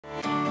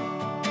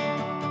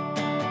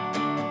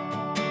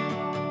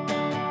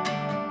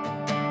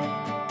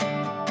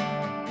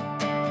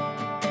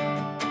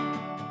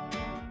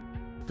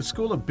The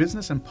School of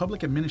Business and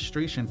Public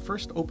Administration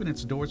first opened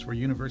its doors for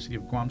University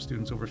of Guam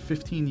students over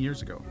 15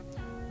 years ago.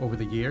 Over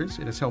the years,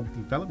 it has helped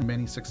develop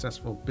many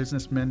successful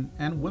businessmen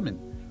and women,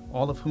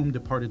 all of whom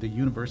departed the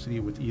university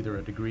with either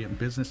a degree in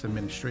business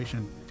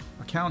administration,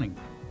 accounting,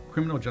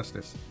 criminal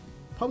justice,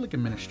 public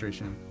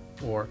administration,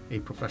 or a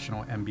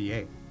professional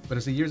MBA. But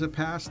as the years have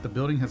passed, the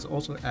building has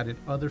also added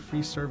other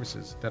free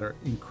services that are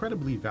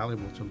incredibly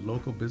valuable to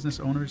local business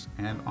owners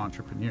and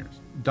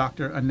entrepreneurs.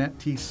 Dr. Annette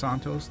T.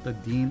 Santos, the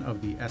Dean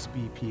of the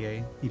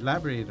SBPA,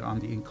 elaborated on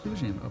the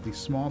inclusion of the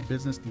Small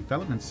Business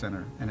Development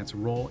Center and its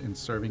role in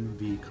serving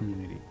the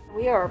community.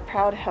 We are a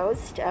proud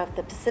host of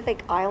the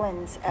Pacific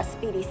Islands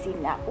SBDC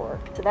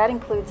network. So that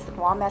includes the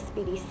Guam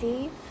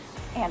SBDC,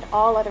 and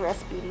all other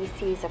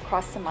SBDCs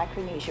across the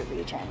Micronesia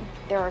region.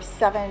 There are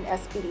 7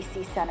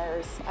 SBDC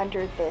centers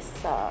under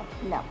this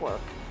network.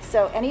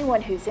 So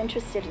anyone who's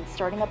interested in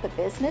starting up a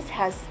business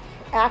has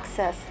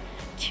access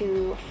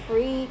to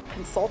free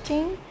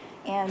consulting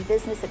and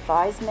business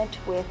advisement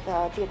with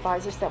the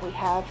advisors that we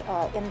have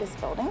in this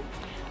building.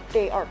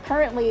 They are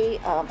currently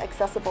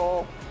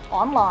accessible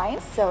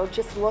online, so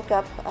just look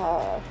up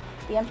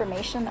the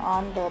information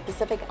on the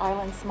Pacific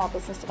Islands Small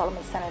Business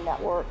Development Center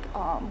Network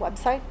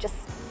website. Just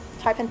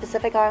type in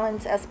Pacific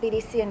Islands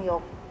SBDC and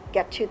you'll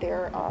get to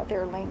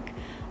their link.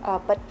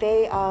 But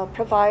they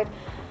provide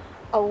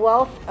a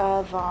wealth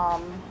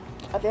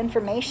of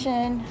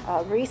information,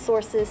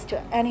 resources to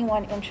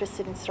anyone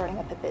interested in starting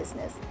up a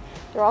business.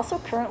 They're also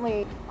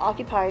currently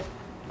occupied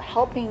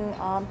helping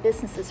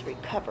businesses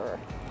recover.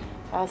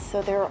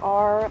 So there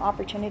are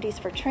opportunities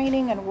for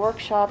training and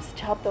workshops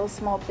to help those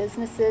small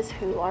businesses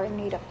who are in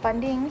need of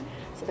funding.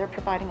 So they're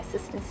providing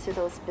assistance to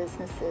those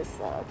businesses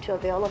to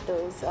avail of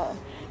those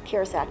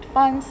CARES Act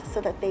funds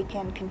so that they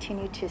can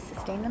continue to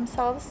sustain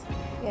themselves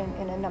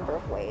in a number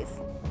of ways.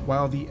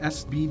 While the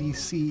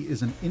SBDC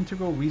is an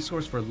integral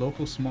resource for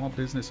local small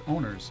business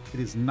owners, it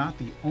is not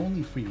the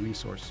only free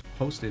resource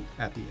hosted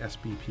at the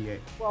SBPA.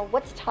 Well,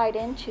 what's tied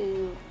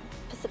into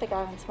Pacific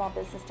Islands Small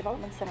Business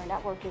Development Center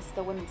Network is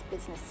the Women's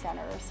Business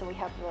Center. So we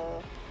have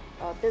a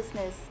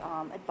business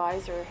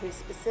advisor who's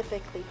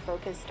specifically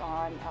focused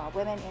on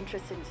women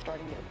interested in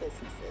starting their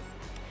businesses.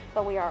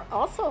 But we are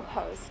also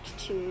host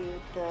to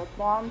the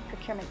Guam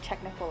Procurement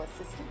Technical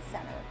Assistance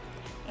Center.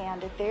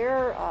 And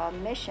their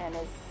mission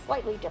is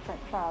slightly different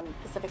from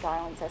Pacific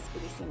Islands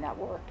SBDC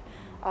Network.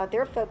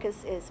 Their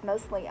focus is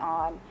mostly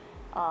on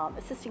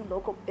assisting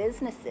local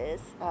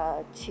businesses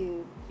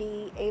to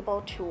be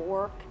able to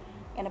work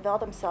and avail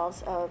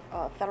themselves of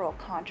federal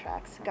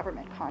contracts,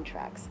 government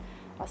contracts.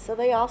 So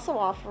they also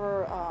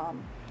offer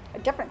a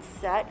different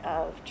set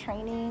of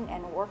training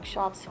and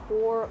workshops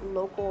for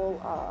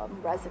local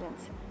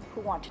residents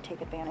who want to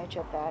take advantage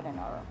of that and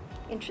are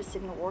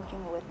interested in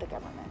working with the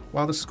government.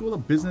 While the School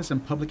of Business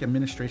and Public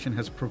Administration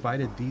has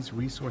provided these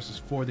resources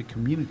for the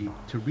community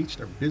to reach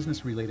their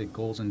business-related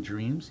goals and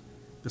dreams,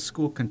 the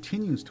school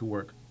continues to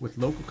work with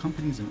local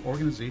companies and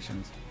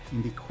organizations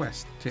in the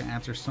quest to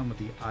answer some of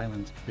the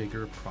island's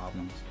bigger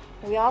problems.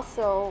 We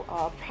also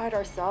pride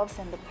ourselves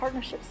in the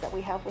partnerships that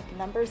we have with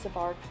members of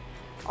our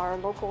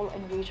local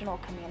and regional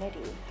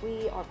community.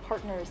 We are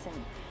partners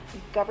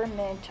in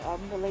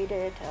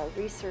government-related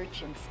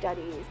research and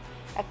studies,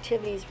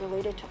 activities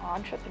related to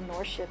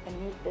entrepreneurship and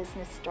new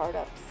business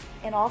startups,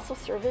 and also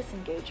service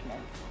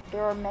engagements.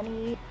 There are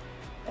many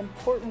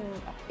important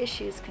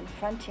issues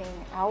confronting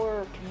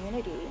our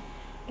community,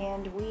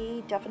 and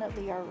we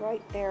definitely are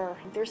right there.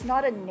 There's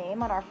not a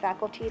name on our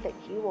faculty that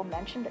you will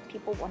mention that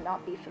people will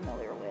not be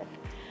familiar with.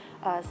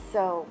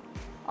 So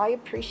I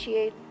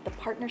appreciate the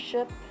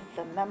partnership,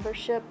 the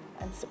membership,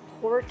 and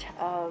support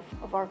of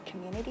our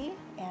community,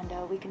 and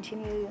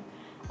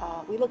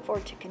we look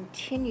forward to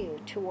continue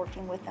to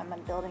working with them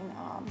and building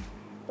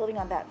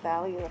on that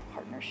value of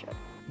partnership.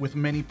 With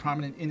many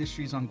prominent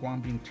industries on Guam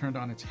being turned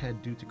on its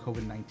head due to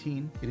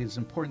COVID-19, it is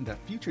important that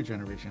future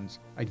generations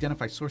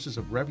identify sources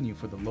of revenue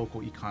for the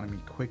local economy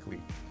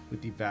quickly.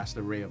 With the vast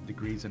array of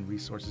degrees and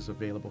resources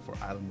available for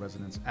island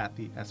residents at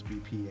the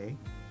SBPA,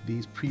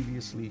 these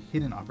previously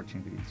hidden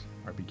opportunities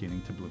are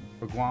beginning to bloom.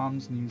 For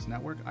Guam's News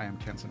Network, I am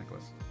Ken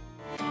Nicholas.